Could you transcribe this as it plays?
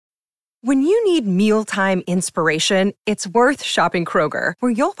When you need mealtime inspiration, it's worth shopping Kroger,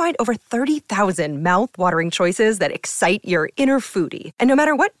 where you'll find over 30,000 mouth-watering choices that excite your inner foodie. And no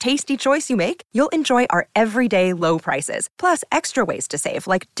matter what tasty choice you make, you'll enjoy our everyday low prices, plus extra ways to save,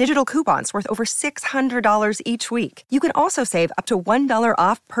 like digital coupons worth over $600 each week. You can also save up to $1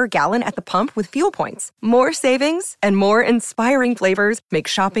 off per gallon at the pump with fuel points. More savings and more inspiring flavors make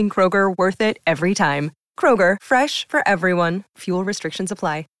shopping Kroger worth it every time. Kroger, fresh for everyone. Fuel restrictions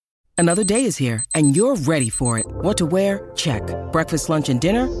apply. Another day is here, and you're ready for it. What to wear? Check. Breakfast, lunch, and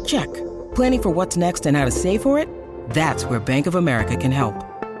dinner? Check. Planning for what's next and how to save for it? That's where Bank of America can help.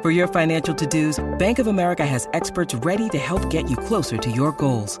 For your financial to-dos, Bank of America has experts ready to help get you closer to your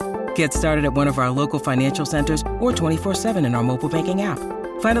goals. Get started at one of our local financial centers or 24/7 in our mobile banking app.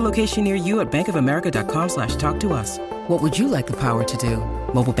 Find a location near you at bankofamerica.com/talktous. What would you like the power to do?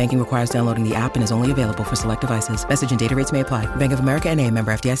 Mobile banking requires downloading the app and is only available for select devices. Message and data rates may apply. Bank of America N.A.,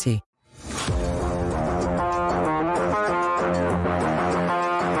 member FDIC.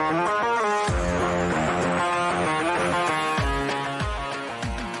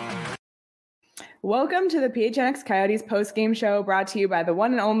 Welcome to the PHNX Coyotes post-game show, brought to you by the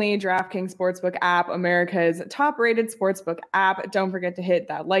one and only DraftKings Sportsbook app, America's top-rated sportsbook app. Don't forget to hit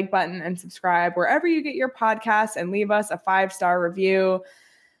that like button and subscribe wherever you get your podcasts, and leave us a 5-star review.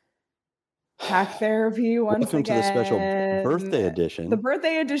 Hack therapy once Welcome again. to the special birthday edition. The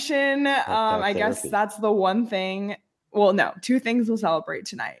birthday edition. I guess that's the one thing. Well, no, two things we'll celebrate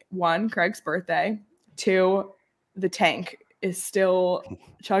tonight. One, Craig's birthday. Two, the tank is still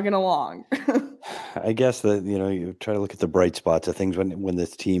chugging along. I guess that, you try to look at the bright spots of things when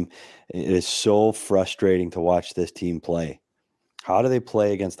this team, it is so frustrating to watch this team play. How do they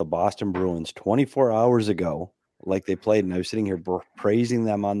play against the Boston Bruins 24 hours ago like they played? And I was sitting here praising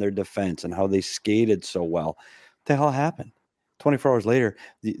them on their defense and how they skated so well. What the hell happened? 24 hours later,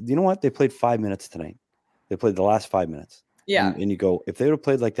 you know what? They played 5 minutes tonight. They played the last 5 minutes. Yeah. And you go, if they would have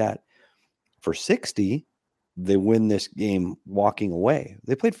played like that for 60, they win this game walking away.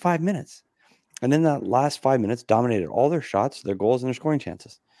 They played 5 minutes. And in that last 5 minutes, dominated all their shots, their goals, and their scoring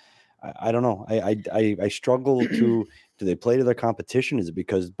chances. I don't know. I struggle to, do they play to their competition? Is it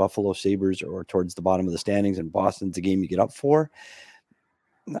because Buffalo Sabres are towards the bottom of the standings and Boston's the game you get up for?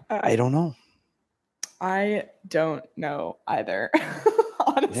 I don't know. I don't know either.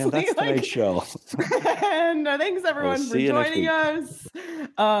 Honestly, yeah, that's tonight's show. And thanks everyone for joining us.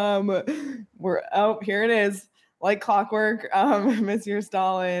 Here it is. Like clockwork, Monsieur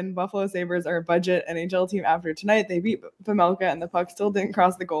Stalin, Buffalo Sabres are a budget NHL team after tonight. They beat Pamelka and the puck still didn't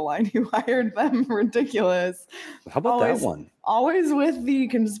cross the goal line. Who hired them? Ridiculous. How about that one? Always with the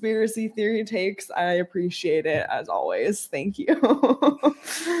conspiracy theory takes. I appreciate it as always. Thank you.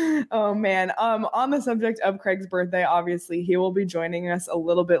 Oh man. On the subject of Craig's birthday, obviously he will be joining us a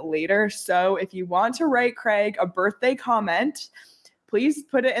little bit later. So if you want to write Craig a birthday comment, please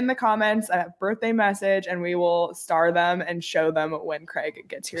put it in the comments, a birthday message, and we will star them and show them when Craig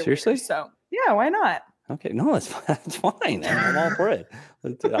gets here. Seriously? Later. So, yeah, why not? Okay, no, that's fine. I'm all for it.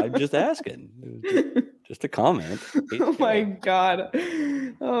 I'm just asking. Just a comment. Oh, my God.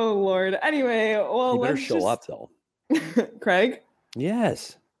 Oh, Lord. Anyway, well, you better show up, though. Craig?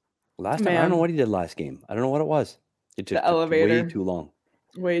 Yes. Last time, I don't know what he did last game. I don't know what it was. It just the elevator. Way too long.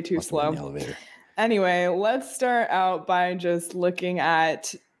 Way too slow. The elevator. Anyway, let's start out by just looking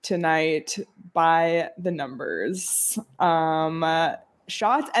at tonight by the numbers.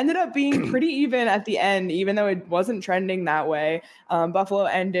 Shots ended up being pretty even at the end, even though it wasn't trending that way. Buffalo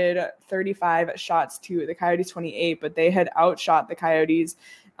ended 35 shots to the Coyotes 28, but they had outshot the Coyotes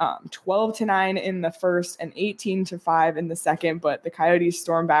 12-9 in the first and 18-5 in the second. But the Coyotes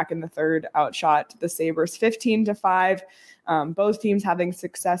stormed back in the third, outshot the Sabres 15-5. Both teams having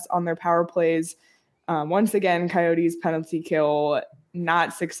success on their power plays. Once again, Coyotes penalty kill,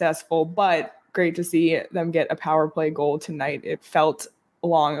 not successful, but great to see them get a power play goal tonight. It felt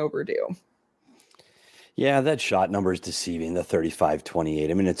long overdue. Yeah, that shot number is deceiving, the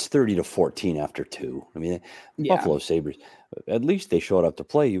 35-28. I mean, it's 30-14 after two. I mean, Buffalo Sabres, at least they showed up to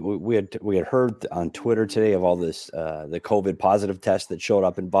play. We had heard on Twitter today of all this, the COVID positive test that showed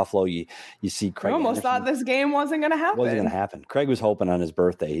up in Buffalo. You see Craig. I almost thought this game wasn't going to happen. Craig was hoping on his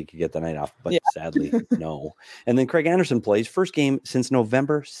birthday he could get the night off, but sadly, no. And then Craig Anderson plays first game since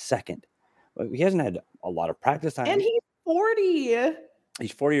November 2nd. He hasn't had a lot of practice time. And he's 40.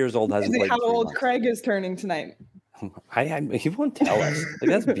 He's 40 years old. Hasn't played. How old Craig is turning tonight? He won't tell us.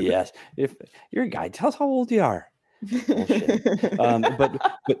 Like, that's BS. If you're a guy, tell us how old you are. Bullshit. But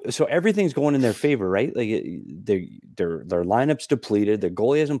so everything's going in their favor, right? Like their lineup's depleted. Their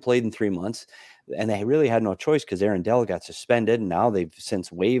goalie hasn't played in 3 months. and they really had no choice because Aaron Dell got suspended, and now they've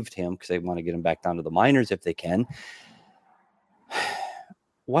since waived him because they want to get him back down to the minors if they can.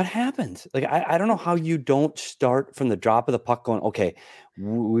 What happened? Like, I don't know how you don't start from the drop of the puck going, okay,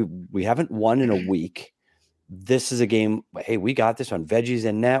 we haven't won in a week. This is a game. Hey, we got this on veggies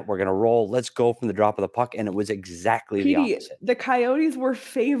and net. We're going to roll. Let's go from the drop of the puck. And it was exactly the opposite. The Coyotes were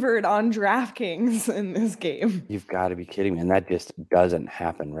favored on DraftKings in this game. You've got to be kidding me. And that just doesn't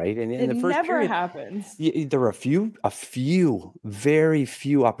happen, right? And in the first never period, happens. There were very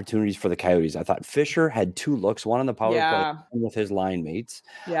few opportunities for the Coyotes. I thought Fisher had 2 looks, one on the power play with his line mates.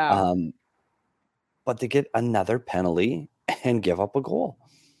 Yeah. But they get another penalty and give up a goal.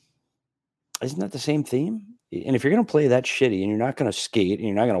 Isn't that the same theme? And if you're going to play that shitty and you're not going to skate and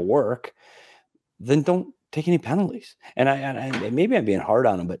you're not going to work, then don't take any penalties. And I maybe I'm being hard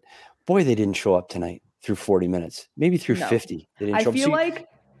on them, but boy, they didn't show up tonight through 40 minutes, maybe through 50. They didn't show up. I feel like,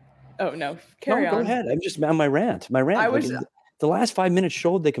 oh no, carry on. Go ahead. I'm just on my rant. The last 5 minutes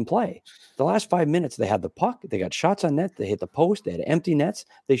showed they can play. The last 5 minutes, they had the puck. They got shots on net. They hit the post. They had empty nets.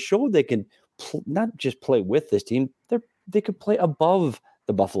 They showed they can not just play with this team. They could play above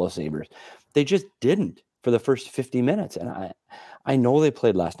the Buffalo Sabres. They just didn't for the first 50 minutes. And I know they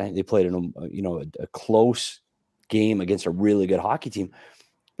played last night. They played in a close game against a really good hockey team,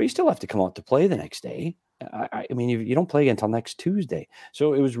 but you still have to come out to play the next day. I mean, you don't play again until next Tuesday.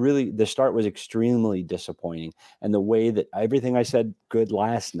 So it was really, the start was extremely disappointing. And the way that everything I said good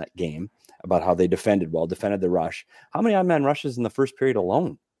last game about how they defended the rush. How many odd man rushes in the first period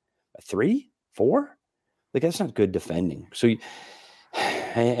alone? 3, 4? Like, that's not good defending. So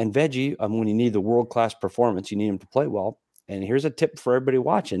and Veggie, when you need the world-class performance, you need him to play well. And here's a tip for everybody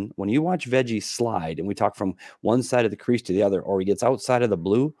watching. When you watch Veggie slide, and we talk from one side of the crease to the other, or he gets outside of the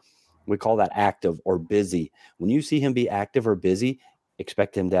blue, we call that active or busy. When you see him be active or busy,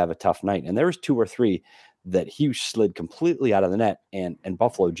 expect him to have a tough night. And there was 2 or 3 that he slid completely out of the net, and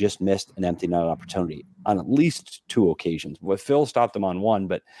Buffalo just missed an empty net opportunity on at least 2 occasions. Well, Phil stopped him on 1,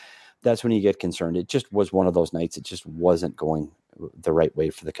 but that's when you get concerned. It just was one of those nights. It just wasn't going the right way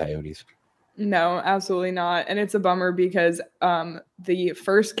for the Coyotes. No, absolutely not. And it's a bummer because the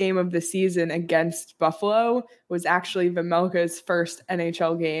first game of the season against Buffalo was actually Vejmelka's first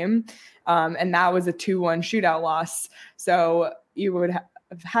NHL game. And that was a 2-1 shootout loss. So you would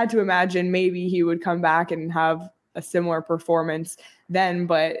have had to imagine maybe he would come back and have a similar performance then.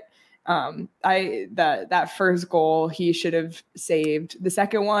 But that first goal he should have saved. The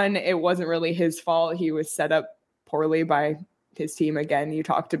second one, it wasn't really his fault. He was set up poorly by his team. Again, you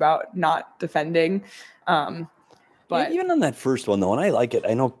talked about not defending. But even on that first one, though, and I like it.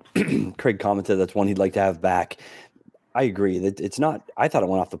 I know Craig commented that's one he'd like to have back. I agree that it's not. I thought it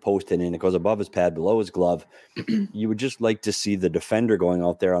went off the post and in. It goes above his pad, below his glove. You would just like to see the defender going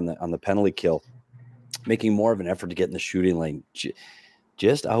out there on the penalty kill, making more of an effort to get in the shooting lane,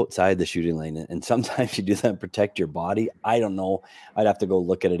 just outside the shooting lane. And sometimes you do that and protect your body. I don't know. I'd have to go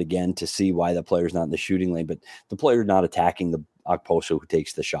look at it again to see why the player's not in the shooting lane, but the player's not attacking the Okposo who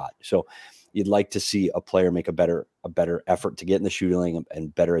takes the shot. So you'd like to see a player make a better effort to get in the shooting lane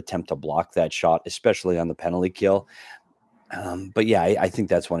and better attempt to block that shot, especially on the penalty kill. But yeah, I think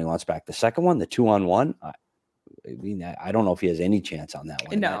that's when he wants back. The second one, the 2-on-1, I don't know if he has any chance on that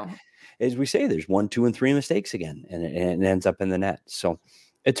one. No. As we say, there's 1, 2, and 3 mistakes again, and it ends up in the net. So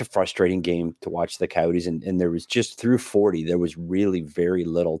it's a frustrating game to watch the Coyotes. And there was just through 40, there was really very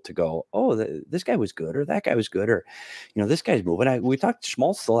little to go, oh, this guy was good, or that guy was good, or, this guy's moving. We talked to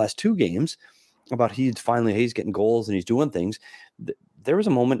Schmaltz the last 2 games about he's getting goals and he's doing things. There was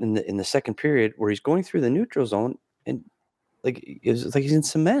a moment in the second period where he's going through the neutral zone and it was like he's in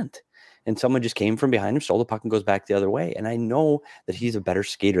cement. And someone just came from behind him, stole the puck, and goes back the other way. And I know that he's a better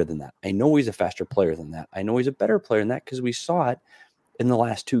skater than that. I know he's a faster player than that. I know he's a better player than that because we saw it in the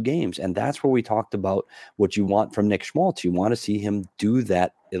last 2 games. And that's where we talked about what you want from Nick Schmaltz. You want to see him do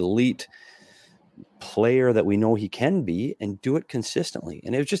that elite player that we know he can be and do it consistently.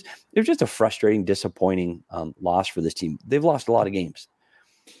 And it was just a frustrating, disappointing loss for this team. They've lost a lot of games.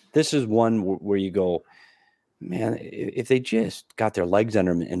 This is one where you go, man, if they just got their legs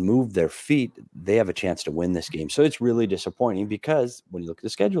under them and moved their feet, they have a chance to win this game. So it's really disappointing because when you look at the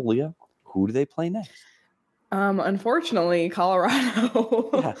schedule, Leah, who do they play next? Unfortunately,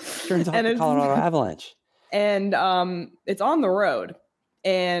 Colorado. Yeah, turns out the Colorado Avalanche. And it's on the road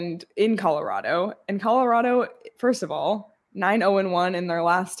and in Colorado. And Colorado, first of all, 9-0-1 in their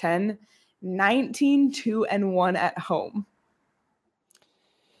last 10, 19-2-1 at home.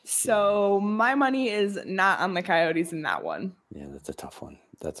 So my money is not on the Coyotes in that one. Yeah, that's a tough one.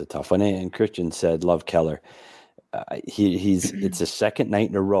 And Christian said, love Keller. It's the second night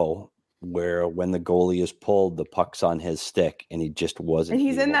in a row where when the goalie is pulled, the puck's on his stick, and he just wasn't. And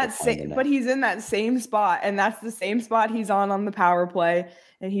he's in that he's in that same spot, and that's the same spot he's on the power play,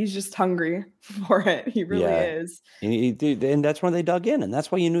 and he's just hungry for it. He really is. And that's when they dug in, and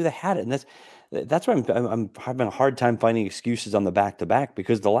that's why you knew they had it, and that's why I'm having a hard time finding excuses on the back-to-back,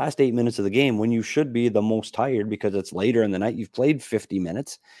 because the last 8 minutes of the game, when you should be the most tired because it's later in the night, you've played 50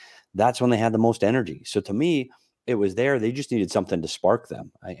 minutes, that's when they had the most energy. So to me, it was there. They just needed something to spark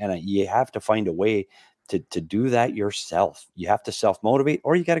them. You have to find a way to do that yourself. You have to self-motivate,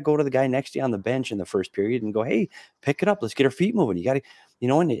 or you got to go to the guy next to you on the bench in the first period and go, hey, pick it up. Let's get our feet moving. You got to,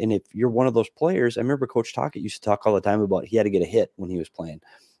 and if you're one of those players, I remember Coach Tocchet used to talk all the time about he had to get a hit when he was playing.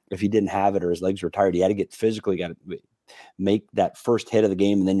 If he didn't have it or his legs were tired, he had to get physically, got to make that first hit of the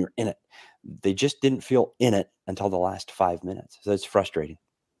game, and then you're in it. They just didn't feel in it until the last 5 minutes. So it's frustrating.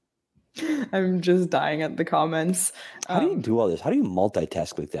 I'm just dying at the comments. How do you do all this? How do you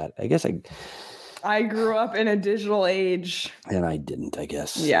multitask like that? I guess I grew up in a digital age. And I didn't, I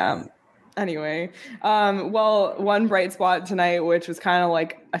guess. Yeah. Anyway, well, one bright spot tonight, which was kind of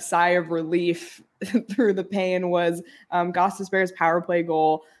like a sigh of relief through the pain, was Gostisbehere's power play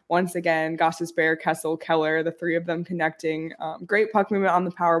goal. Once again, Gostisbehere, Kessel, Keller, the three of them connecting. Great puck movement on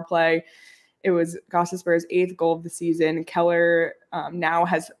the power play. It was Gostisbehere's 8th goal of the season. Keller now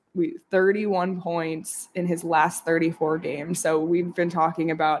has 31 points in his last 34 games. So we've been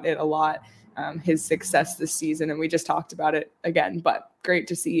talking about it a lot, his success this season, and we just talked about it again. But great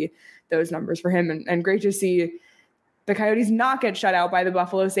to see those numbers for him, and great to see the Coyotes not get shut out by the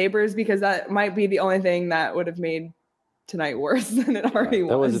Buffalo Sabres, because that might be the only thing that would have made tonight worse than it already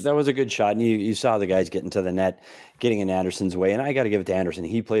was. That was a good shot, and you saw the guys getting to the net, getting in Anderson's way, and I got to give it to Anderson.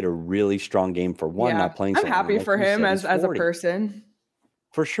 He played a really strong game for one, not playing. I'm happy for him as a person.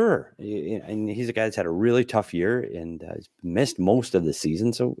 For sure. And he's a guy that's had a really tough year and has missed most of the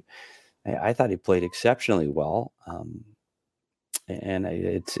season. So I thought he played exceptionally well. And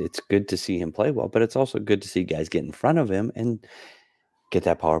it's good to see him play well, but it's also good to see guys get in front of him and get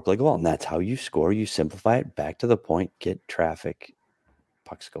that power play goal. And that's how you score. You simplify it back to the point, get traffic,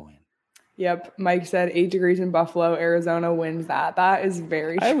 pucks go in. Yep. Mike said 8 degrees in Buffalo, Arizona wins that. That is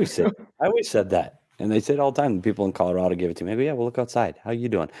very true. I always said that. And they say it all the time. The people in Colorado give it to me. I go, yeah, we'll look outside. How you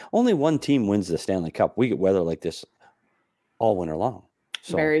doing? Only one team wins the Stanley Cup. We get weather like this all winter long.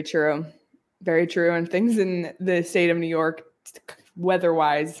 So. Very true. Very true. And things in the state of New York,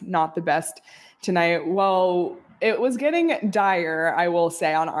 weather-wise, not the best tonight. Well, it was getting dire, I will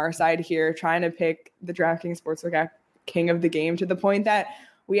say, on our side here, trying to pick the DraftKings Sportsbook king of the game, to the point that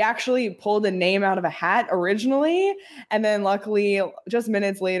we actually pulled a name out of a hat originally. And then luckily, just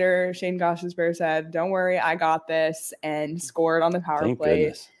minutes later, Shane Gostisbehere said, don't worry, I got this, and scored on the power Thank play.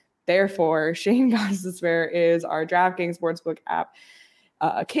 Goodness. Therefore, Shane Gostisbehere is our DraftKings Sportsbook app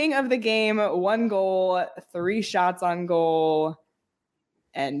king of the game. 1 goal, 3 shots on goal.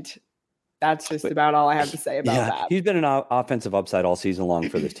 And that's just about all I have to say about that. He's been an offensive upside all season long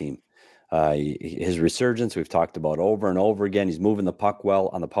for this team. His resurgence, we've talked about over and over again. He's moving the puck well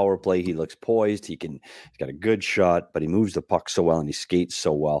on the power play. He looks poised. He's got a good shot, but he moves the puck so well and he skates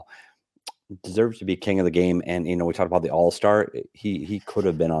so well. Deserves to be king of the game. And, we talked about the All-Star. He could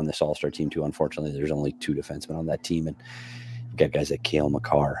have been on this All-Star team too. Unfortunately, there's only 2 defensemen on that team. And you got guys like Cale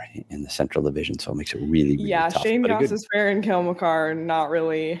Makar in the Central Division. So it makes it really, really tough. Shane Gostisbehere and Cale Makar, not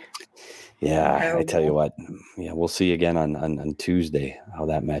really. Yeah, terrible. I tell you what. Yeah, we'll see again on Tuesday how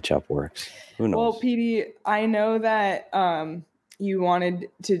that matchup works. Who knows? Well, Petey, I know that you wanted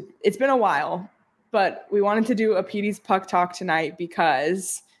to. It's been a while, but we wanted to do a Petey's Puck Talk tonight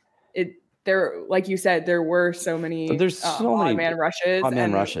because like you said, there were so many. There's so many man rushes.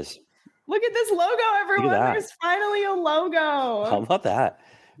 Man rushes. Look at this logo, everyone! There's finally a logo. How about that?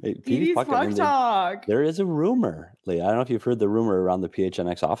 Petey's Puck Talk. There is a rumor, Lee. I don't know if you've heard the rumor around the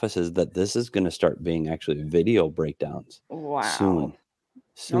PHNX offices that this is going to start being actually video breakdowns. Wow.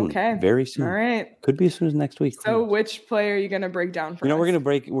 Soon. Okay. Very soon. All right. Could be as soon as next week. So which play are you going to break down for us? We're going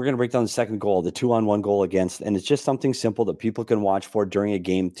to break down the second goal, the 2-on-1 goal against, and it's just something simple that people can watch for during a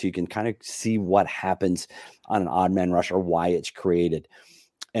game so you can kind of see what happens on an odd man rush or why it's created.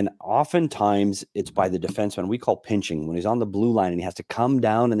 And oftentimes it's by the defenseman. We call pinching, when he's on the blue line and he has to come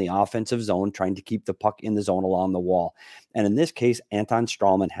down in the offensive zone, trying to keep the puck in the zone along the wall. And in this case, Anton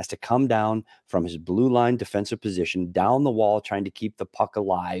Strawman has to come down from his blue line defensive position down the wall, trying to keep the puck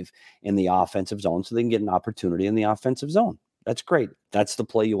alive in the offensive zone so they can get an opportunity in the offensive zone. That's great. That's the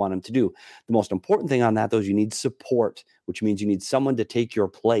play you want him to do. The most important thing on that, though, is you need support, which means you need someone to take your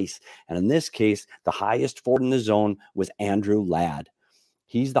place. And in this case, the highest forward in the zone was Andrew Ladd.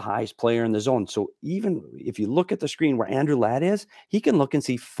 He's the highest player in the zone. So even if you look at the screen where Andrew Ladd is, he can look and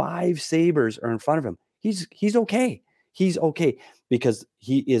see 5 Sabres are in front of him. He's okay. He's okay because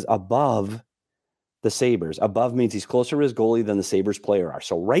he is above the Sabres. Above means he's closer to his goalie than the Sabres player are.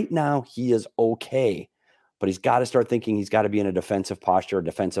 So right now he is okay, but he's got to start thinking he's got to be in a defensive posture, a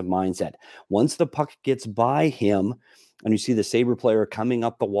defensive mindset. Once the puck gets by him and you see the Sabre player coming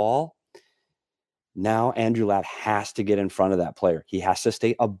up the wall, now Andrew Ladd has to get in front of that player. He has to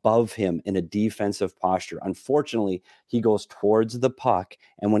stay above him in a defensive posture. Unfortunately, he goes towards the puck,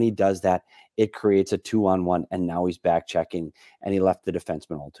 and when he does that, it creates a 2-on-1, and now he's back checking, and he left the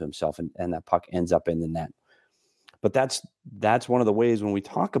defenseman all to himself, and that puck ends up in the net. But that's one of the ways when we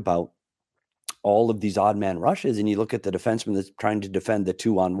talk about all of these odd man rushes, and you look at the defenseman that's trying to defend the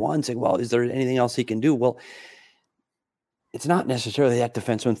 2-on-1, saying, well, is there anything else he can do? Well, it's not necessarily that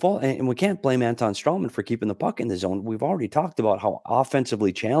defenseman's fault. And we can't blame Anton Strawman for keeping the puck in the zone. We've already talked about how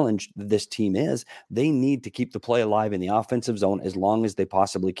offensively challenged this team is. They need to keep the play alive in the offensive zone as long as they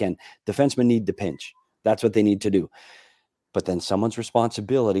possibly can. Defensemen need to pinch. That's what they need to do. But then someone's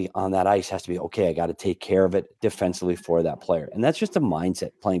responsibility on that ice has to be, okay, I got to take care of it defensively for that player. And that's just a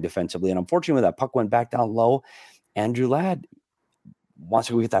mindset, playing defensively. And unfortunately, when that puck went back down low, Andrew Ladd wants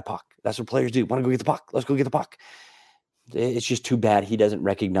to go get that puck. That's what players do. Want to go get the puck. Let's go get the puck. It's just too bad he doesn't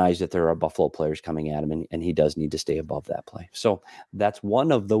recognize that there are Buffalo players coming at him, and he does need to stay above that play. So that's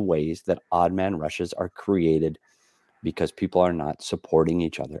one of the ways that odd man rushes are created, because people are not supporting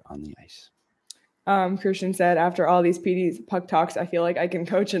each other on the ice. Christian said, after all these PD's puck talks, I feel like I can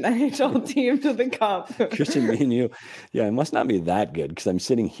coach an NHL team to the cup. Christian, me and you, yeah, it must not be that good because I'm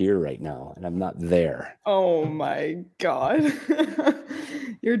sitting here right now and I'm not there. Oh my God.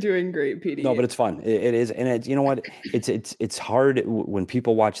 You're doing great, PD. No, but it's fun. It is. And it's, you know what? It's hard when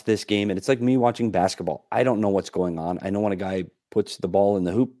people watch this game, and it's like me watching basketball. I don't know what's going on. I know when a guy puts the ball in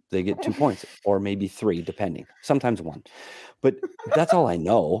the hoop, they get 2 points or maybe 3, depending, sometimes 1. But that's all I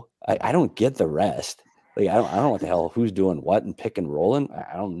know. I don't get the rest. Like I don't know what the hell, who's doing what and pick and rolling.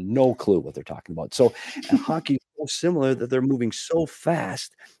 I don't no clue what they're talking about. So hockey is so similar that they're moving so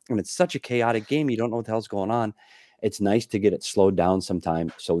fast, and it's such a chaotic game. You don't know what the hell's going on. It's nice to get it slowed down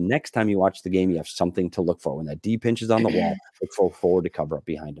sometime. So next time you watch the game, you have something to look for. When that D pinch is on the wall, look forward to cover up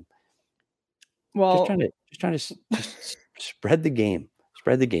behind him. Well, just trying to spread the game.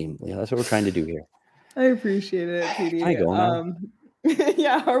 Spread the game. Yeah, that's what we're trying to do here. I appreciate it, PD. Can I go now?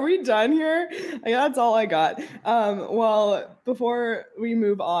 Yeah, are we done here? That's all I got. Well, before we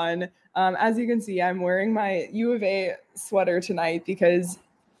move on, as you can see, I'm wearing my U of A sweater tonight because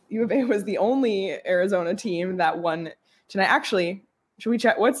U of A was the only Arizona team that won tonight. Actually, should we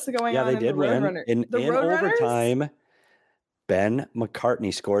check what's going on? Yeah, they did win. In overtime, Ben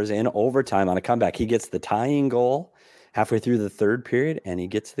McCartney scores in overtime on a comeback. He gets the tying goal halfway through the third period, and he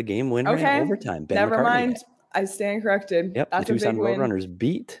gets the game winner in overtime. Ben Never McCartney mind. I stand corrected. Yep, that's the Tucson Roadrunners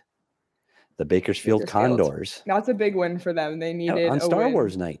beat the Bakersfield Condors. That's a big win for them. They needed on Star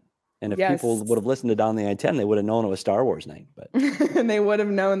Wars night. And if people would have listened to Down the I-10, they would have known it was Star Wars night. But and they would have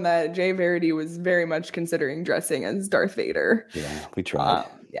known that Jay Verity was very much considering dressing as Darth Vader. Yeah, we tried.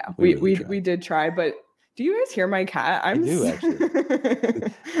 We did try. But do you guys hear my cat? I do, actually.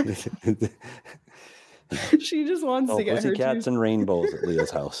 She just wants to get her cats and rainbows at Leah's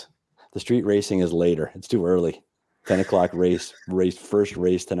house. The street racing is later. It's too early. 10 o'clock first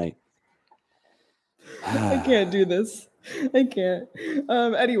race tonight. I can't do this. I can't.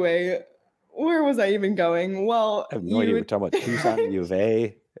 Anyway, where was I even going? Well, I have no idea. We're talking about Tucson U of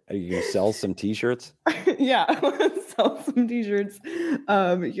A. Are you going to sell some t-shirts? Yeah, I want to sell some t-shirts.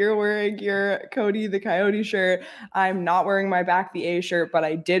 You're wearing your Cody the Coyote shirt. I'm not wearing my Back the A shirt, but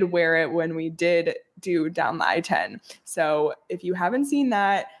I did wear it when we did do Down the I-10. So if you haven't seen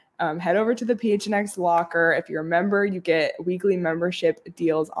that, head over to the PHNX locker. If you're a member, you get weekly membership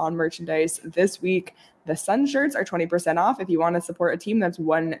deals on merchandise. This week, the Sun shirts are 20% off. If you want to support a team that's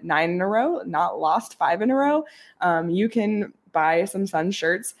won 9 in a row, not lost 5 in a row, you can buy some Sun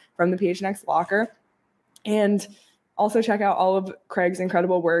shirts from the PHNX locker. And also check out all of Craig's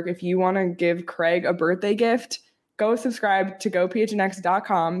incredible work. If you want to give Craig a birthday gift, go subscribe to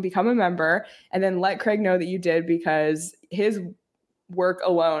gophnx.com, become a member, and then let Craig know that you did, because his work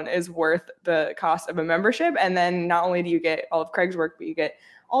alone is worth the cost of a membership. And then not only do you get all of Craig's work, but you get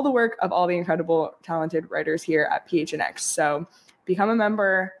all the work of all the incredible, talented writers here at PHNX. So become a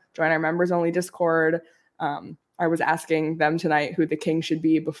member, join our members only Discord. I was asking them tonight who the king should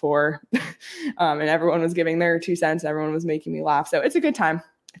be before, and everyone was giving their 2 cents. Everyone was making me laugh. So it's a good time.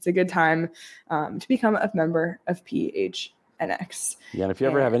 It's a good time to become a member of PHNX. NX. Yeah, and if you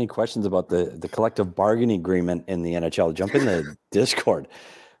ever have any questions about the collective bargaining agreement in the NHL, jump in the Discord.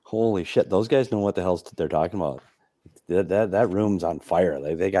 Holy shit, those guys know what the hell they're talking about. That room's on fire.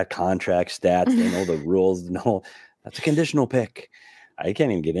 They got contract stats. They know the rules. No, that's a conditional pick. I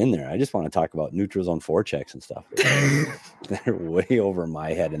can't even get in there. I just want to talk about neutral zone forechecks and stuff. They're way over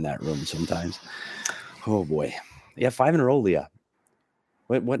my head in that room sometimes. Oh boy. Yeah, 5 in a row, Leah.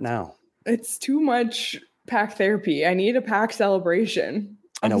 What now? It's too much pack therapy. I need a pack celebration.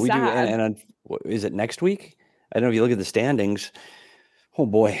 I know we do. And is it next week? I don't know if you look at the standings. Oh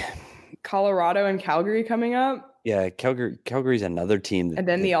boy. Colorado and Calgary coming up. Yeah, Calgary's another team. And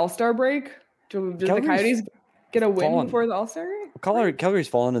then the All-Star break. Do the Coyotes get a win before the All-Star break? Calgary's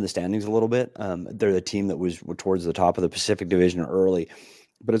fallen in the standings a little bit. They're the team that was towards the top of the Pacific Division early,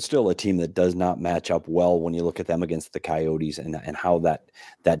 but it's still a team that does not match up well when you look at them against the Coyotes and how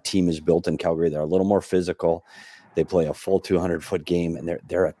that team is built in Calgary. They're a little more physical. They play a full 200-foot game, and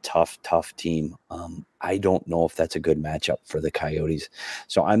they're a tough team. I don't know if that's a good matchup for the Coyotes.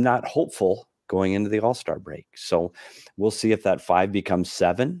 So I'm not hopeful going into the All-Star break. So we'll see if that 5 becomes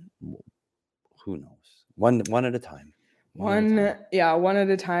 7. Who knows? One at a time. One at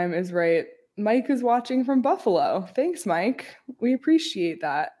a time is right. Mike is watching from Buffalo. Thanks, Mike. We appreciate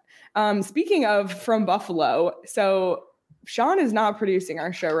that. Speaking of from Buffalo, so Sean is not producing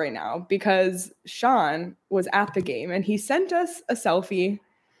our show right now because Sean was at the game and he sent us a selfie.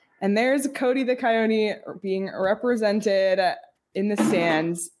 And there's Cody the Coyote being represented in the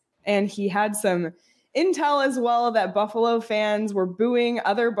stands. And he had some intel as well that Buffalo fans were booing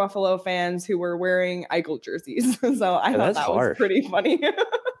other Buffalo fans who were wearing Eichel jerseys. So I thought that was pretty funny.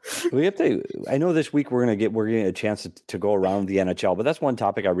 I know this week we're getting a chance to go around the NHL, but that's one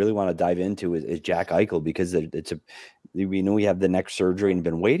topic I really want to dive into is Jack Eichel, because we know we have the neck surgery and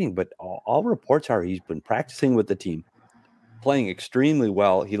been waiting, but all reports are he's been practicing with the team, playing extremely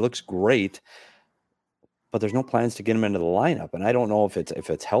well. He looks great, but there's no plans to get him into the lineup. And I don't know if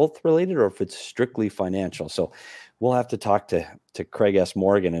it's health related or if it's strictly financial. So we'll have to talk to Craig S.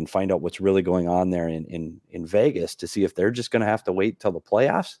 Morgan and find out what's really going on there in Vegas to see if they're just going to have to wait till the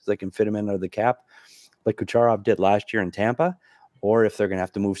playoffs so they can fit him into the cap like Kucherov did last year in Tampa, or if they're going to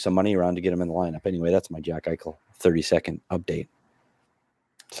have to move some money around to get him in the lineup. Anyway, that's my Jack Eichel 30-second update.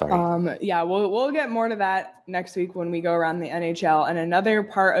 Sorry. Yeah, we'll get more to that next week when we go around the NHL. And another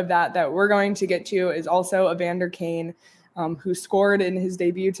part of that we're going to get to is also Evander Kane, who scored in his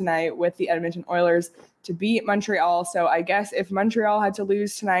debut tonight with the Edmonton Oilers to beat Montreal. So I guess if Montreal had to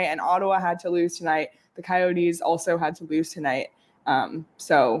lose tonight and Ottawa had to lose tonight, the Coyotes also had to lose tonight.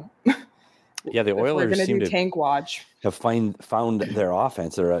 So yeah, the Oilers seem to tank watch. Have found their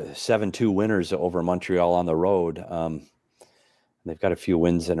offense. They're 7-2 winners over Montreal on the road. They've got a few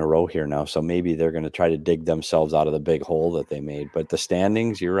wins in a row here now, so maybe they're going to try to dig themselves out of the big hole that they made. But the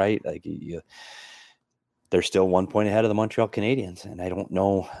standings, you're right. Like they're still 1 point ahead of the Montreal Canadiens, and I don't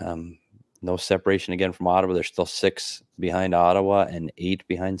know. No separation again from Ottawa. They're still 6 behind Ottawa and 8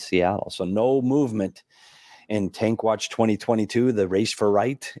 behind Seattle. So no movement in Tank Watch 2022. The race for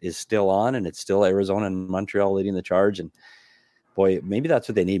right is still on, and it's still Arizona and Montreal leading the charge. And boy, maybe that's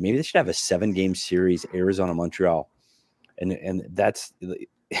what they need. Maybe they should have a 7-game series, Arizona, Montreal. And that's,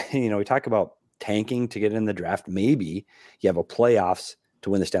 we talk about tanking to get in the draft. Maybe you have a playoffs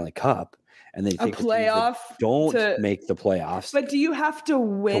to win the Stanley Cup, and then you take a playoff make the playoffs. But do you have to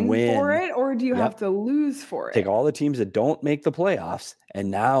win for it, or do you have to lose for it? Take all the teams that don't make the playoffs,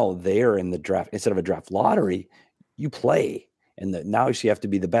 and now they're in the draft. Instead of a draft lottery, you play, and now you have to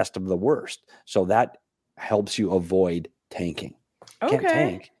be the best of the worst. So that helps you avoid tanking. You can't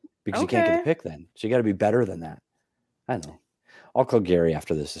tank because you can't get the pick then. So you got to be better than that. I know. I'll call Gary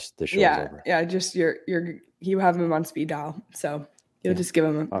after this show's over. Yeah, just you have him on speed dial, so you'll just give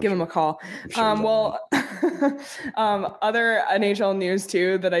him a call. Sure other NHL news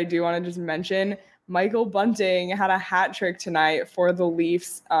too that I do want to just mention: Michael Bunting had a hat trick tonight for the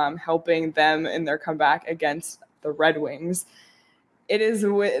Leafs, helping them in their comeback against the Red Wings. It is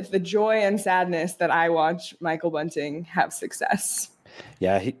with the joy and sadness that I watch Michael Bunting have success.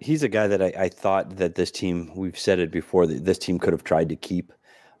 Yeah, he's a guy that I thought that this team, we've said it before, that this team could have tried to keep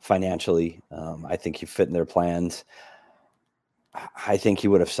financially. I think he fit in their plans. I think he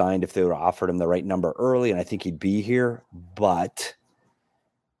would have signed if they would have offered him the right number early, and I think he'd be here. But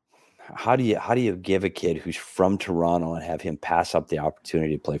how do you give a kid who's from Toronto and have him pass up the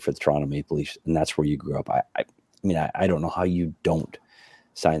opportunity to play for the Toronto Maple Leafs, and that's where you grew up? I mean, I don't know how you don't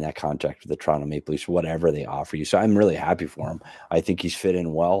sign that contract with the Toronto Maple Leafs, whatever they offer you. So I'm really happy for him. I think he's fit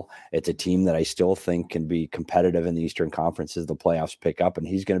in well. It's a team that I still think can be competitive in the Eastern Conference as the playoffs pick up, and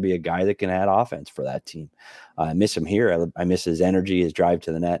he's going to be a guy that can add offense for that team. I miss him here. I miss his energy, his drive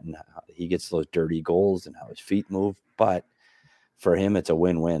to the net, and how he gets those dirty goals and how his feet move. But for him, it's a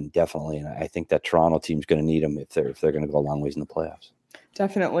win-win, definitely. And I think that Toronto team's going to need him if they're going to go a long ways in the playoffs.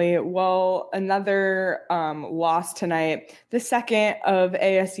 Definitely. Well, another loss tonight, the second of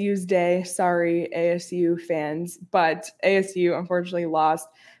ASU's day. Sorry, ASU fans, but ASU unfortunately lost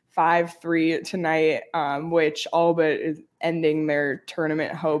 5-3 tonight, which all but is ending their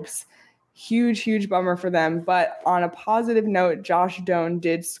tournament hopes. Huge bummer for them. But on a positive note, Josh Doan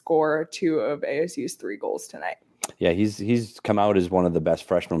did score 2 of ASU's 3 goals tonight. Yeah, he's come out as one of the best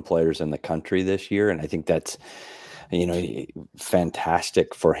freshman players in the country this year, and I think that's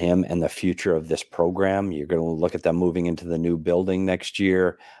fantastic for him and the future of this program. You're going to look at them moving into the new building next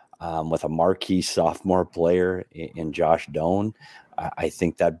year with a marquee sophomore player in Josh Doan. I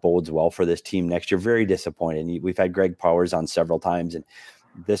think that bodes well for this team next year. Very disappointed. We've had Greg Powers on several times, and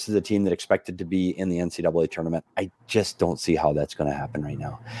this is a team that expected to be in the NCAA tournament. I just don't see how that's going to happen right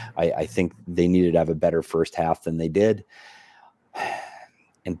now. I think they needed to have a better first half than they did.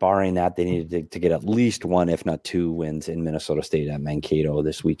 And barring that, they needed to get at least 1, if not 2 wins in Minnesota State at Mankato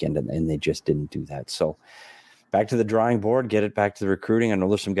this weekend, and they just didn't do that. So back to the drawing board, get it back to the recruiting. I know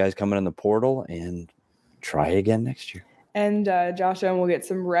there's some guys coming in the portal, and try again next year. And Josh Doan will get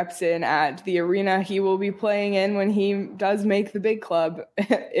some reps in at the arena he will be playing in when he does make the big club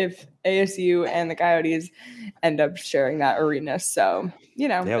if ASU and the Coyotes end up sharing that arena. So,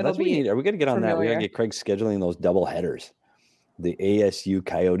 yeah, it'll that's what we need. Are we going to get on familiar. that? We got to get Craig scheduling those double headers. The ASU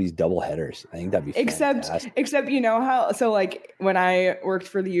Coyotes double headers. I think that'd be fantastic. Except how, so like when I worked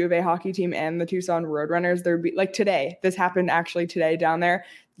for the U of A hockey team and the Tucson Roadrunners, there'd be like today, this happened actually today down there.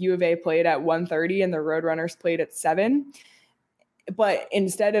 U of A played at 1:30 and the Roadrunners played at 7. But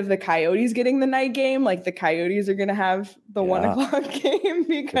instead of the Coyotes getting the night game, like the Coyotes are going to have the 1 o'clock game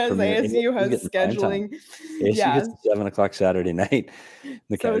because ASU has scheduling. ASU gets 7 o'clock Saturday night.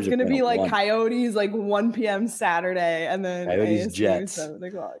 So it's going to be like Coyotes like 1 p.m. Saturday and then Coyotes ASU Jets. 7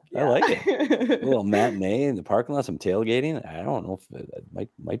 o'clock. Yeah. I like it. A little matinee in the parking lot, some tailgating. I don't know if it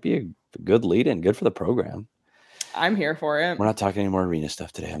might be a good lead-in, good for the program. I'm here for it. We're not talking any more arena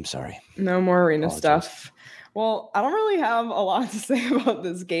stuff today. I'm sorry. No more arena stuff. Well, I don't really have a lot to say about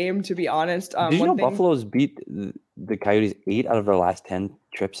this game, to be honest. Did you know Buffalo's beat the Coyotes 8 out of their last 10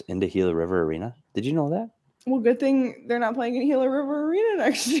 trips into Gila River Arena? Did you know that? Well, good thing they're not playing in Gila River Arena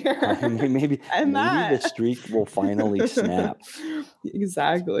next year. maybe the streak will finally snap.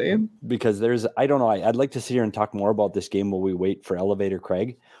 Exactly. Because I don't know. I'd like to sit here and talk more about this game while we wait for Elevator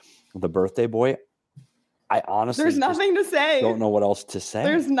Craig, the birthday boy. I honestly there's nothing to say. Don't know what else to say.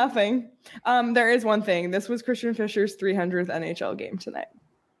 There's nothing. There is one thing. This was Christian Fischer's 300th NHL game tonight.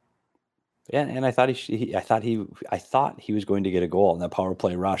 Yeah, and I thought he was going to get a goal in that power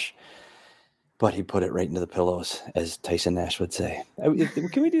play rush, but he put it right into the pillows, as Tyson Nash would say.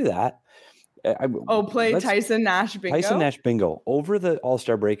 Can we do that? Play Tyson Nash bingo. Tyson Nash bingo over the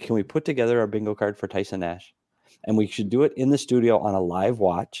All-Star break. Can we put together our bingo card for Tyson Nash? And we should do it in the studio on a live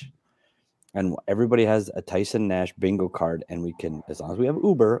watch. And everybody has a Tyson Nash bingo card, and we can, as long as we have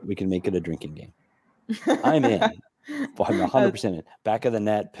Uber, we can make it a drinking game. I'm in. I'm 100% in. Back of the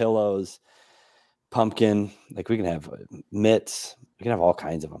net, pillows, pumpkin. Like we can have mitts. We can have all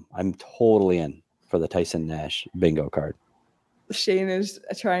kinds of them. I'm totally in for the Tyson Nash bingo card. Shane is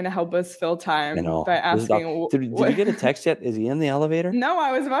trying to help us fill time by asking. Did you get a text yet? Is he in the elevator? No,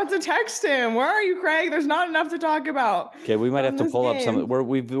 I was about to text him. Where are you, Craig? There's not enough to talk about. Okay, we might have to pull up some.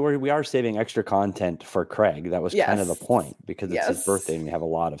 We are saving extra content for Craig. That was kind of the point because it's his birthday and we have a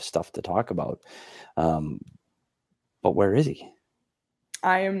lot of stuff to talk about. But where is he?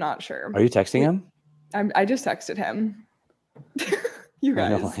 I am not sure. Are you texting him? I just texted him. You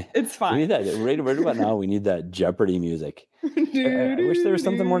guys, it's fine. We need that right about now. We need that Jeopardy music. I wish there was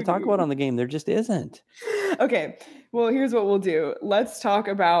something more to talk about on the game. There just isn't. Okay, well, here's what we'll do. Let's talk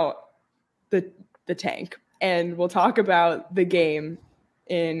about the tank, and we'll talk about the game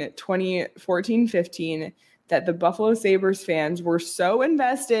in 2014-15 that the Buffalo Sabres fans were so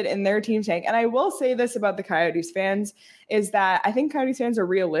invested in their team tank. And I will say this about the Coyotes fans is that I think Coyotes fans are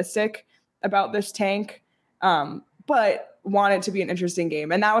realistic about this tank, but want it to be an interesting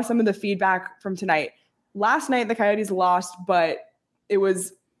game. And that was some of the feedback from tonight. Last night, the Coyotes lost, but it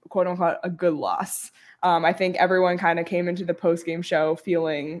was, quote unquote, a good loss. I think everyone kind of came into the post-game show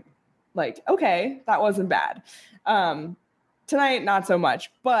feeling like, okay, that wasn't bad. Tonight, not so much.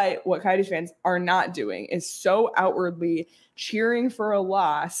 But what Coyotes fans are not doing is so outwardly cheering for a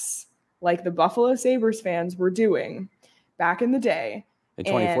loss like the Buffalo Sabres fans were doing back in the day. In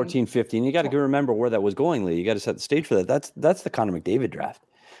 2014-15, you got to remember where that was going, Lee. You got to set the stage for that. That's the Connor McDavid draft.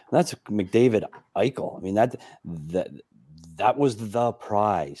 That's McDavid Eichel. I mean, that was the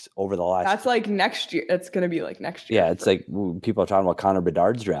prize over the last. That's like next year. It's going to be like next year. Yeah, it's like people are talking about Connor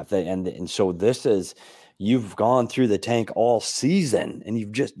Bedard's draft, and so this is, you've gone through the tank all season,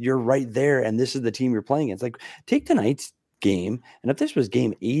 and you're right there, and this is the team you're playing. It's like, take tonight's game, and if this was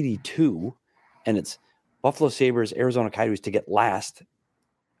game 82, and it's Buffalo Sabres, Arizona Coyotes to get last.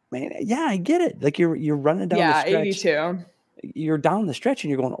 Man, yeah, I get it. Like you're running down the stretch. 82. You're down the stretch and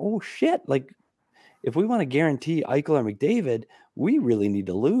you're going, oh shit. Like if we want to guarantee Eichel or McDavid, we really need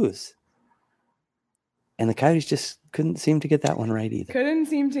to lose. And the Coyotes just couldn't seem to get that one right either. Couldn't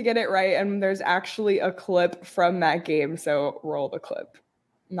seem to get it right. And there's actually a clip from that game. So roll the clip.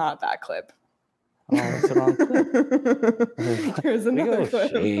 Not that clip. Oh, that's the wrong clip. There's another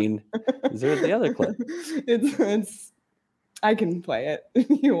clip. Shane. Is there the other clip? It's I can play it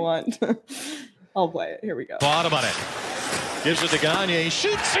if you want. I'll play it. Here we go. Bottom on it. Gives it to Gagne.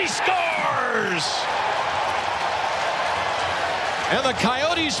 Shoots. He scores! And the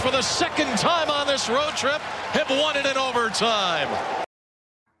Coyotes, for the second time on this road trip, have won it in overtime.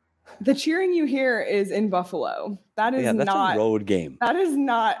 The cheering you hear is in Buffalo. That is that's not a road game. That is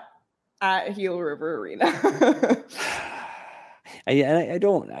not at Gila River Arena.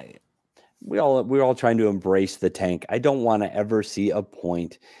 We're all trying to embrace the tank. I don't want to ever see a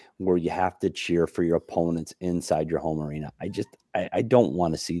point where you have to cheer for your opponents inside your home arena. I don't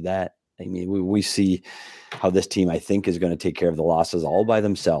want to see that. I mean, we see how this team, I think, is going to take care of the losses all by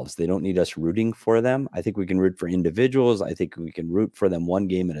themselves. They don't need us rooting for them. I think we can root for individuals. I think we can root for them one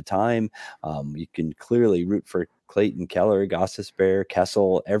game at a time. You can clearly root for Clayton Keller, Gostisbehere,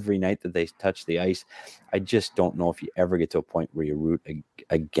 Kessel every night that they touch the ice. I just don't know if you ever get to a point where you root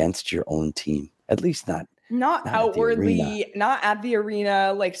against your own team. At least not outwardly, not at the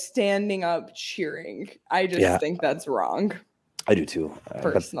arena, like standing up cheering. I just think that's wrong. I do too.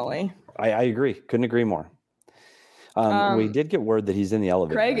 Personally. I agree. Couldn't agree more. We did get word that he's in the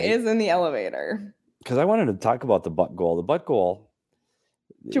elevator. Craig is in the elevator. Because I wanted to talk about the butt goal. The butt goal.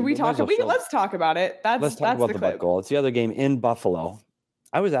 Should we talk? Let's talk about it. Let's talk about the butt goal. It's the other game in Buffalo.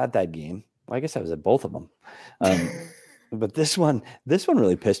 I was at that game. Well, I guess I was at both of them. But this one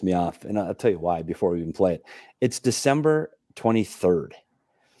really pissed me off. And I'll tell you why before we even play it. It's December 23rd.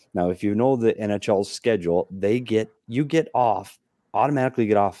 Now, if you know the NHL's schedule, you automatically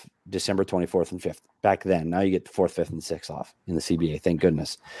get off December 24th and 5th. Back then, now you get the 4th, 5th, and 6th off in the CBA. Thank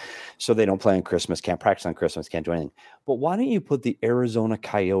goodness. So they don't play on Christmas, can't practice on Christmas, can't do anything. But why don't you put the Arizona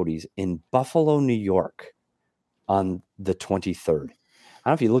Coyotes in Buffalo, New York on the 23rd? I don't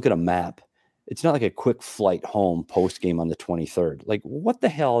know if you look at a map. It's not like a quick flight home post game on the 23rd. Like, what the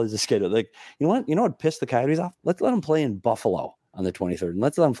hell is the schedule? Like, you know what pissed the Coyotes off? Let's let them play in Buffalo on the 23rd, and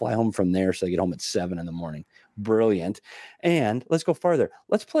let's let them fly home from there so they get home at 7 a.m. Brilliant. And let's go farther.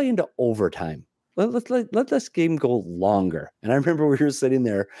 Let's play into overtime. Let this game go longer. And I remember we were sitting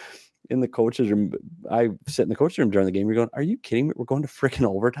there in the coach's room. I sit in the coach's room during the game. You're going, are you kidding me? We're going to freaking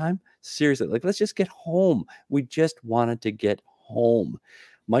overtime? Seriously, like, let's just get home. We just wanted to get home.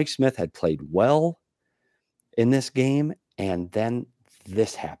 Mike Smith had played well in this game, and then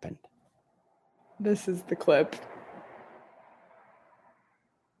this happened. This is the clip.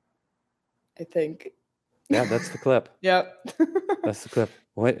 I think. Yeah, that's the clip. Yep. That's the clip.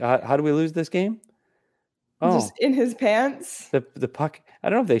 Wait, how do we lose this game? Oh, just in his pants. The puck. I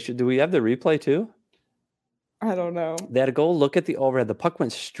don't know if they should. Do we have the replay too? I don't know. They had to go look at the overhead. The puck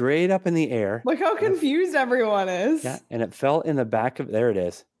went straight up in the air. Look how confused everyone is. Yeah, and it fell in the back of. There it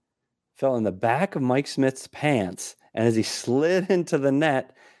is. Fell in the back of Mike Smith's pants, and as he slid into the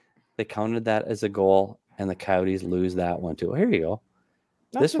net, they counted that as a goal, and the Coyotes lose that one too. Here you go.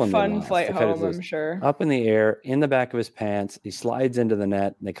 That's a fun flight home, I'm sure. Up in the air, in the back of his pants. He slides into the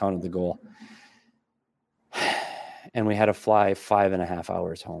net, and they counted the goal. And we had to fly 5.5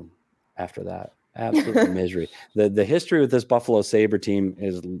 hours home after that. Absolute misery. The history with this Buffalo Sabre team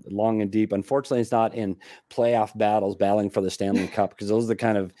is long and deep. Unfortunately, it's not in playoff battles, battling for the Stanley Cup, because those are the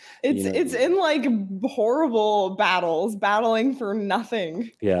kind of it's in like horrible battles, battling for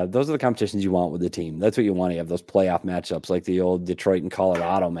nothing. Yeah, those are the competitions you want with the team. That's what you want to have, those playoff matchups, like the old Detroit and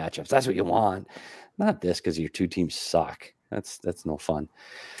Colorado matchups. That's what you want. Not this, because your two teams suck. That's no fun.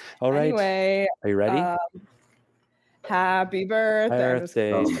 All right. Anyway, are you ready? Happy birthday.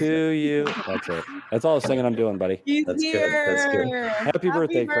 Birthday to you. That's it. That's all the singing I'm doing, buddy. He's That's here. good. That's good. Happy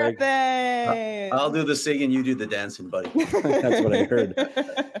birthday, Craig. I'll do the singing, you do the dancing, buddy. That's what I heard.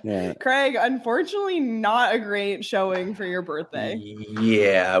 Yeah. Craig, unfortunately, not a great showing for your birthday.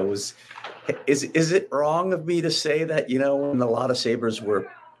 Yeah, it was. Is it wrong of me to say that, when a lot of Sabres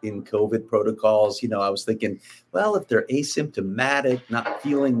were in COVID protocols, I was thinking, well, if they're asymptomatic, not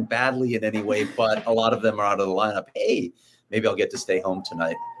feeling badly in any way, but a lot of them are out of the lineup, hey, maybe I'll get to stay home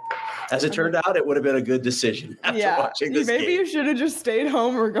tonight. As it turned out, it would have been a good decision after watching this maybe game. You should have just stayed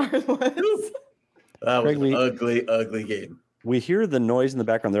home regardless. That was an ugly game. We hear the noise in the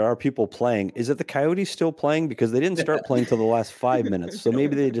background. There are people playing. Is it the Coyotes still playing? Because they didn't start playing till the last 5 minutes. So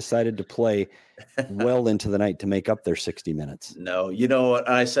maybe they decided to play well into the night to make up their 60 minutes. No,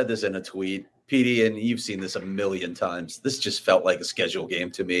 I said this in a tweet, PD, and you've seen this a million times. This just felt like a scheduled game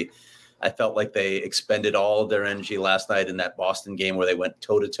to me. I felt like they expended all of their energy last night in that Boston game where they went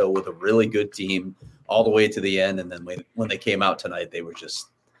toe-to-toe with a really good team all the way to the end. And then when they came out tonight, they were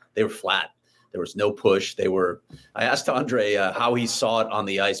flat. There was no push. I asked Andre how he saw it on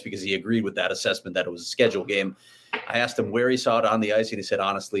the ice because he agreed with that assessment that it was a scheduled game. I asked him where he saw it on the ice, and he said,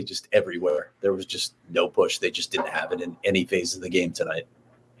 honestly, just everywhere. There was just no push. They just didn't have it in any phase of the game tonight.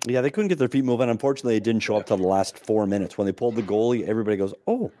 Yeah, they couldn't get their feet moving. Unfortunately, it didn't show up till the last 4 minutes. When they pulled the goalie, everybody goes,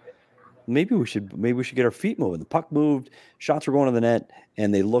 oh, maybe we should get our feet moving. The puck moved, shots were going to the net,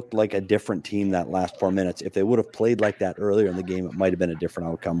 and they looked like a different team that last 4 minutes. If they would have played like that earlier in the game, it might have been a different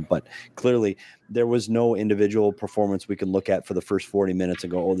outcome. But clearly, there was no individual performance we could look at for the first 40 minutes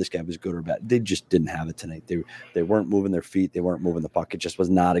and go, oh, this guy was good or bad. They just didn't have it tonight. They weren't moving their feet. They weren't moving the puck. It just was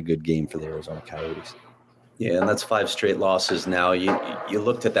not a good game for the Arizona Coyotes. Yeah, and that's 5 straight losses now. You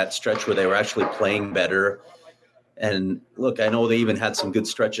looked at that stretch where they were actually playing better. And look, I know they even had some good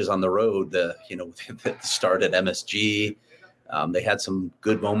stretches on the road. The start at MSG. They had some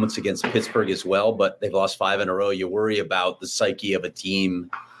good moments against Pittsburgh as well, but they've lost 5 in a row. You worry about the psyche of a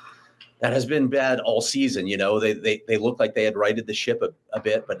team that has been bad all season. They look like they had righted the ship a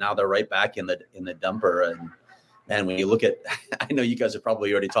bit, but now they're right back in the dumper. And man, when you look at, I know you guys have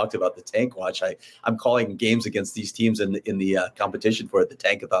probably already talked about the tank watch. I'm calling games against these teams in the competition for the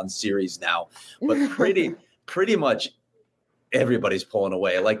Tankathon series now, but pretty much everybody's pulling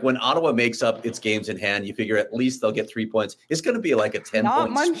away. Like when Ottawa makes up its games in hand, you figure at least they'll get 3 points. It's going to be like a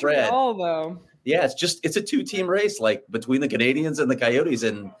 10-point spread. Not Montreal, though. Yeah, it's a 2-team race, like between the Canadiens and the Coyotes.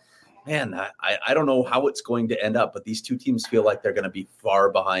 And man, I don't know how it's going to end up, but these two teams feel like they're going to be far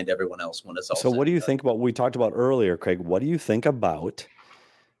behind everyone else when it's all. So what do you think about what we talked about earlier, Craig? What do you think about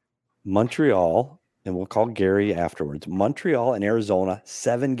Montreal? And we'll call Gary afterwards. Montreal and Arizona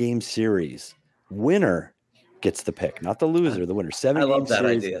 7-game series. Winner gets the pick, not the loser, the winner. 7-game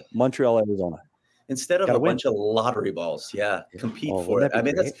series, idea. Montreal, Arizona. Instead of a bunch of lottery balls, compete for it. I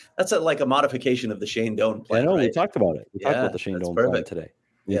mean, that's like a modification of the Shane Doan plan. I know, right? we talked about it. We talked about the Shane Doan plan today.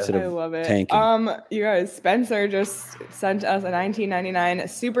 Instead I love it. Tanking. You guys, Spencer just sent us a $19.99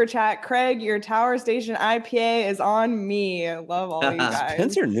 super chat. Craig, your Tower Station IPA is on me. Love all you guys.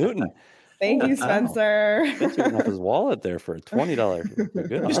 Spencer Newton. Thank you, Spencer. Spencer went off his wallet there for $20.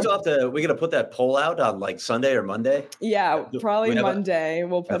 Good, you still have to. We're gonna put that poll out on like Sunday or Monday. Yeah, probably Monday.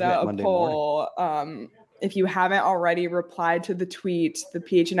 We'll put out a poll. If you haven't already replied to the tweet, the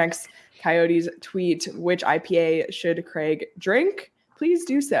PHNX Coyotes tweet, which IPA should Craig drink? Please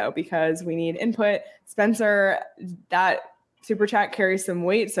do so because we need input. Spencer, that super chat carries some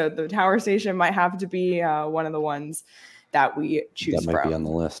weight, so the Tower Station might have to be one of the ones that we choose from. That might be on the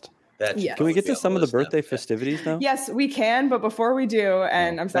list. Can we get to some of the birthday festivities now? Yes, we can. But before we do,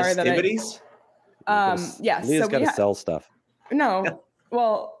 and I'm sorry festivities? Yes. Leah's got to sell stuff. No.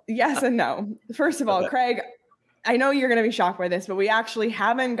 Well, yes and no. First of all, Craig, I know you're going to be shocked by this, but we actually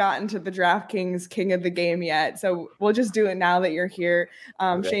haven't gotten to the DraftKings King of the Game yet. So we'll just do it now that you're here.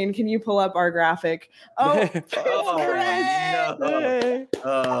 Shane, can you pull up our graphic? Oh, no.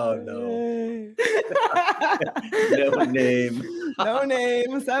 Oh, no. No name. No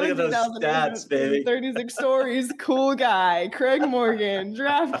name. 17,836 stories. Cool guy. Craig Morgan.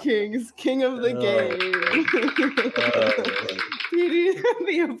 DraftKings King of the Game.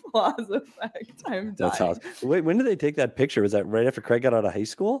 The applause effect. I'm dying. That's awesome. Wait, when did they take that picture? Was that right after Craig got out of high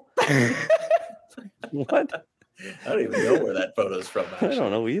school? What? I don't even know where that photo's from. Actually. I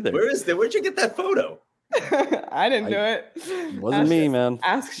don't know either. Where'd you get that photo? I didn't do it. Wasn't me, man.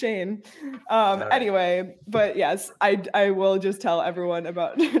 Ask Shane. Anyway, but yes, I will just tell everyone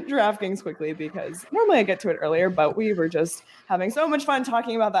about DraftKings quickly because normally I get to it earlier, but we were just having so much fun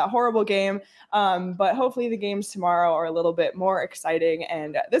talking about that horrible game. But hopefully the games tomorrow are a little bit more exciting.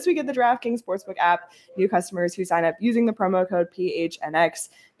 And this week at the DraftKings Sportsbook app, new customers who sign up using the promo code PHNX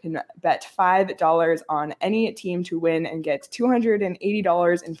can bet $5 on any team to win and get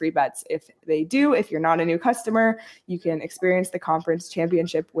 $280 in free bets if they do. If you're not a new customer, you can experience the conference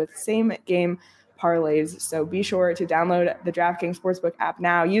championship with same game parlays. So be sure to download the DraftKings Sportsbook app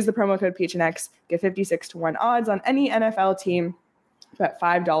now. Use the promo code PHNX. Get 56-1 odds on any NFL team. Bet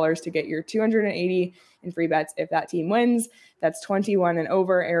 $5 to get your $280 in free bets if that team wins. That's 21 and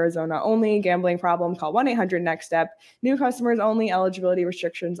over, Arizona only. Gambling problem? Call 1-800-NEXT-STEP. New customers only. Eligibility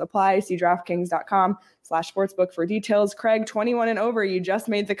restrictions apply. See DraftKings.com/sportsbook for details. Craig, 21 and over. You just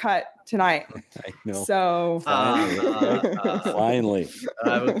made the cut tonight. I know. So finally.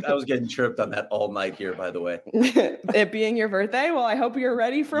 I was getting chirped on that all night here, by the way. It being your birthday, well, I hope you're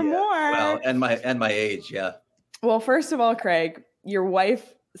ready for more. Well, and my age, yeah. Well, first of all, Craig, your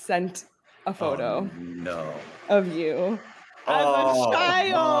wife sent a photo of you as a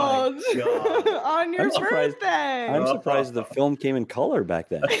child on your birthday. I'm surprised the film came in color back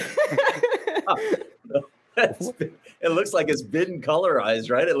then. It looks like it's been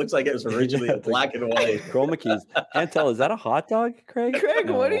colorized, right? It looks like it was originally black and white. Chroma keys. Can't tell. Is that a hot dog, Craig? Craig,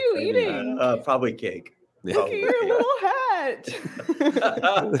 what are you eating? Probably cake. Look at your little hat.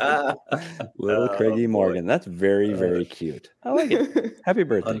 Little Craigie Morgan. That's very, very cute. I like it. Happy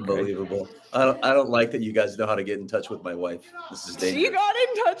birthday, Unbelievable. I don't like that you guys know how to get in touch with my wife. This is dangerous. She got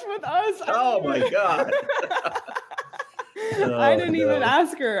in touch with us. Oh, my God. I didn't even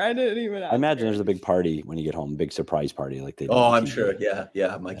ask her. I imagine there's a big party when you get home, big surprise party like they do. Oh, I'm sure.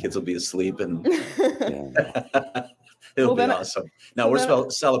 Yeah. My kids will be asleep and it'll be awesome. Now we're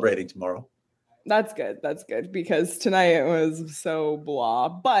celebrating tomorrow. That's good because tonight it was so blah.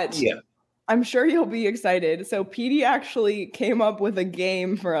 But yeah, I'm sure you'll be excited. So PD actually came up with a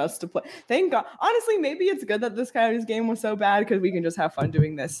game for us to play. Thank God. Honestly, maybe it's good that this Coyotes game was so bad because we can just have fun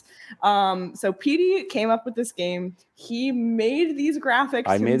doing this. So PD came up with this game. He made these graphics.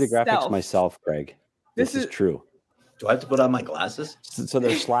 I made the graphics myself, Craig. This is true. Do I have to put on my glasses? So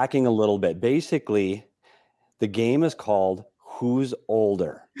they're slacking a little bit. Basically, the game is called Who's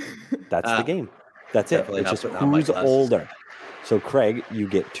Older? That's the game. That's it. It's just who's older. So, Craig, you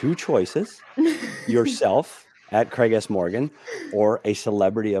get two choices. Yourself at Craig S. Morgan or a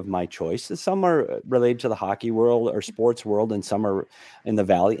celebrity of my choice. Some are related to the hockey world or sports world, and some are in the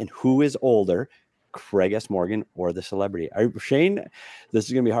Valley. And who is older, Craig S. Morgan or the celebrity? Shane, this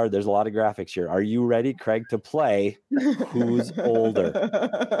is going to be hard. There's a lot of graphics here. Are you ready, Craig, to play Who's Older?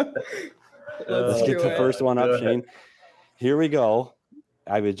 Let's get the first one up, Shane. Here we go.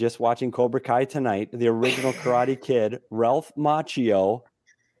 I was just watching Cobra Kai tonight. The original Karate Kid, Ralph Macchio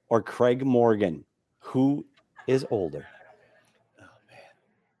or Craig Morgan. Who is older? Oh, man.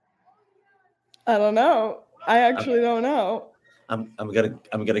 I don't know. I actually don't know. I'm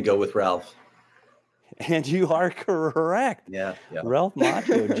gonna go with Ralph. And you are correct. Yeah. Ralph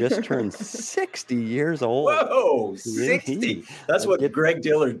Macchio just turned 60 years old. Whoa, 60. That's what Greg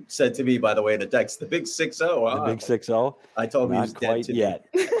Dillard said to me, by the way, in a text. The big 6-0. The big 6-0. I told him not he was quite dead yet.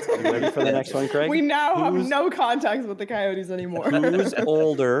 Are you ready for the next one, Craig? We now have no contact with the Coyotes anymore. Who's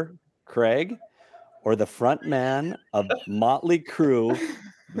older, Craig, or the front man of Motley Crue,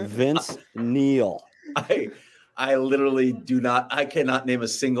 Vince Neil? I literally I cannot name a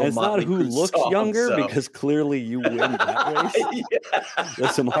single. It's not who looks younger because clearly you win that race. Yeah.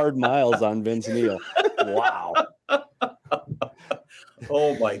 There's some hard miles on Vince Neil. Wow.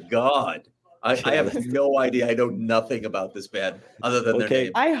 Oh my God. I have no idea. I know nothing about this band other than their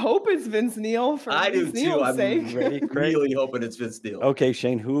name. I hope it's Vince Neil for Vince Neil's sake. I'm really hoping it's Vince Neil. Okay,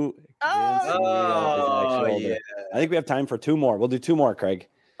 Shane, who Vince Neil is actually older. I think we have time for two more. We'll do two more, Craig.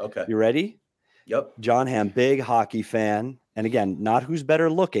 Okay. You ready? Yep. John Hamm, big hockey fan. And again, not who's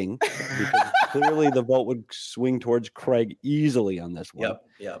better looking, because clearly the vote would swing towards Craig easily on this one.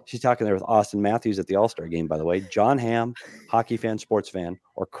 Yep. She's talking there with Austin Matthews at the All-Star game, by the way. John Hamm, hockey fan, sports fan,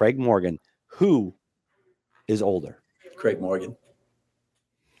 or Craig Morgan, who is older? Craig Morgan.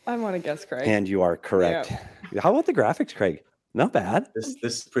 I want to guess Craig. And you are correct. Yeah. How about the graphics, Craig? Not bad. This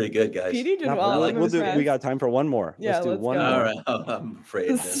is pretty good, guys. PD did well. We got time for one more. Yeah, let's do one go. more. All right. I'm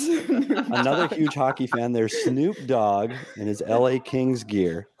afraid. Another huge hockey fan. There's Snoop Dogg in his LA Kings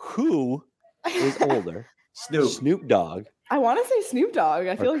gear. Who is older? Snoop Dogg. I want to say Snoop Dogg.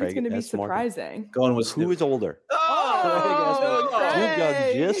 I feel like it's going to be surprising. Going with Snoop. Who is older? Oh, Snoop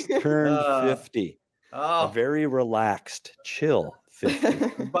Dogg just turned 50. A very relaxed, chill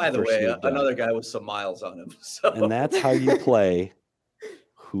 50. By the for way, Snoop Dogg. another guy with some miles on him. So. And that's how you play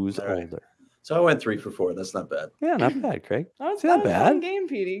who's All right. older. So I went 3 for 4. That's not bad. Yeah, not bad, Craig. That was not a bad. fun game,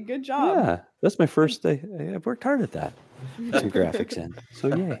 Petey. Good job. Yeah, that's my first day. I've worked hard at that. Some graphics in.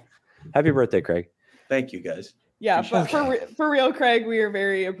 So, yay. Happy birthday, Craig. Thank you, guys. Yeah, but for real, Craig, we are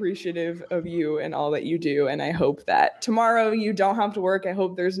very appreciative of you and all that you do. And I hope that tomorrow you don't have to work. I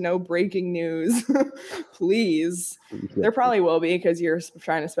hope there's no breaking news. Please. There probably will be because you're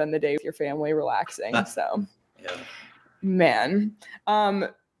trying to spend the day with your family relaxing. So, yeah. Man.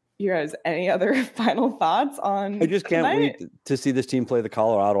 You guys, any other final thoughts on I just can't wait to see this team play the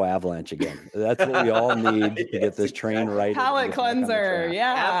Colorado Avalanche again. That's what we all need to get this train right. Palate cleanser,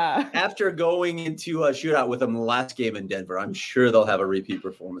 yeah. After going into a shootout with them last game in Denver, I'm sure they'll have a repeat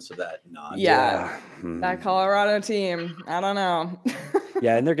performance of that. That Colorado team, I don't know.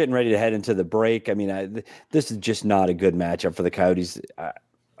 Yeah, and they're getting ready to head into the break. I mean, this is just not a good matchup for the Coyotes.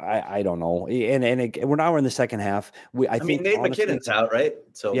 I don't know. And we're now in the second half. I think Nate McKinnon's out, right?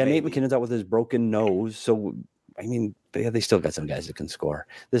 So yeah, Nate McKinnon's out with his broken nose. So, I mean, they still got some guys that can score.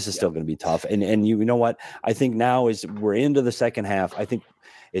 This is still going to be tough. And you know what? I think now is we're into the second half. I think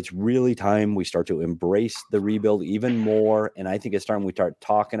it's really time we start to embrace the rebuild even more. And I think it's time we start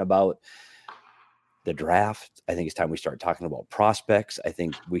talking about the draft. I think it's time we start talking about prospects. I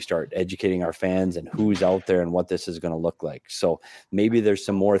think we start educating our fans and who's out there and what this is going to look like. So maybe there's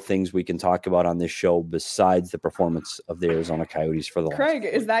some more things we can talk about on this show besides the performance of the Arizona Coyotes for the Craig,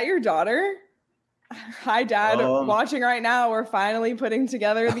 is that your daughter? Hi, Dad. Watching right now, we're finally putting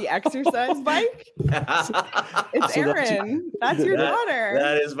together the exercise bike. It's Erin. That's your daughter.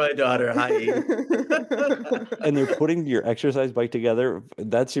 That is my daughter. Hi. And they're putting your exercise bike together.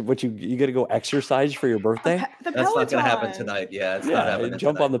 That's what you got to go exercise for your birthday? That's not going to happen tonight. Yeah, it's not happening.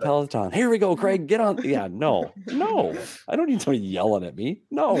 Jump tonight, on the Peloton. Here we go, Craig. Get on. Yeah, no. I don't need somebody yelling at me.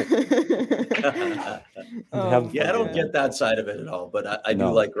 No. I don't get that side of it at all. But I do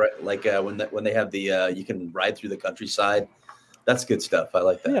like when they have the you can ride through the countryside. That's good stuff. I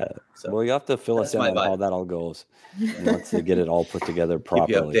like that. Yeah. So, well, you have to fill us in on how that all goes. And once they get it all put together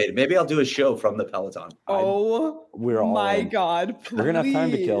properly. Keep you updated. Maybe I'll do a show from the Peloton. We're all my God. Please. We're gonna have time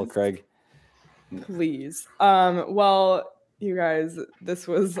to kill, Craig. Please. Well, you guys, this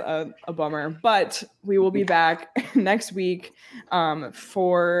was a bummer, but we will be back next week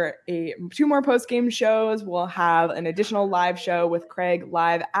for 2 more post-game shows. We'll have an additional live show with Craig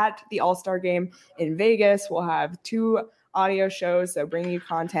live at the All-Star Game in Vegas. We'll have 2 audio shows, so bring you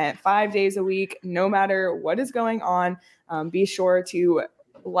content 5 days a week, no matter what is going on. Be sure to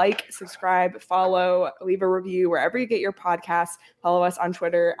like, subscribe, follow, leave a review wherever you get your podcasts. Follow us on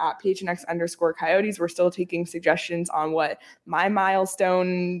Twitter at PHNX_Coyotes. We're still taking suggestions on what my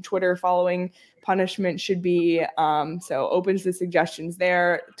milestone Twitter following punishment should be. So open to the suggestions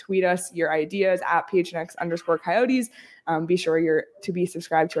there. Tweet us your ideas at PHNX_Coyotes. Be sure to be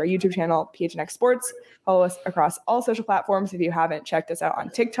subscribed to our YouTube channel, PHNX Sports. Follow us across all social platforms. If you haven't checked us out on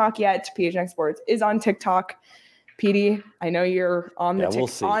TikTok yet, PHNX Sports is on TikTok. Petey, I know you're on the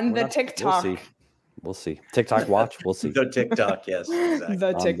TikTok. We'll see. TikTok watch. We'll see. The TikTok, yes. Exactly.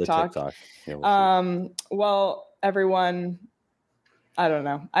 The TikTok. Yeah, we'll see. Well, everyone, I don't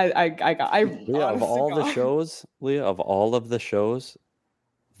know. Leah, of all of the shows,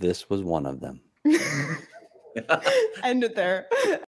 this was one of them. End it there.